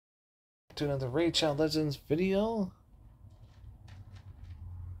to another Raid Shadow Legends video.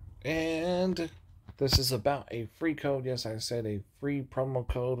 And this is about a free code. Yes, I said a free promo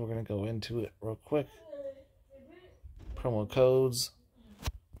code. We're going to go into it real quick. Promo codes.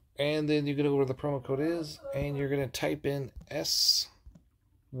 And then you're going to go where the promo code is. And you're going to type in S1.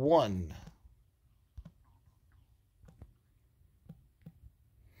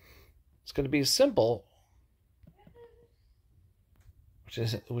 It's going to be simple.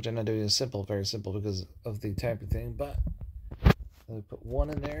 Which I'm not doing is simple, very simple because of the type of thing, but let me put 1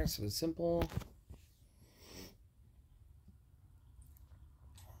 in there so it's simple.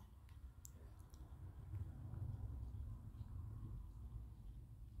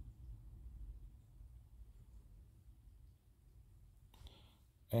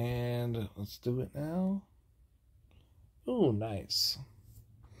 And let's do it now. Ooh, nice.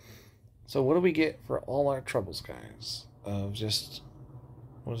 So what do we get for all our troubles, guys? Of just...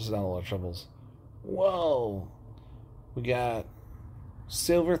 what is not all our troubles? Whoa! We got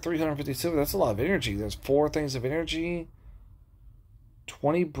silver, 350 silver. That's a lot of energy. There's 4 things of energy,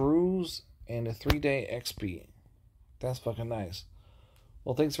 20 brews, and a 3-day XP. That's fucking nice.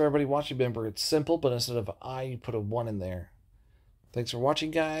 Well, thanks for everybody watching. Remember, it's simple, but instead of I, you put a 1 in there. Thanks for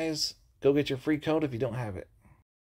watching, guys. Go get your free code if you don't have it.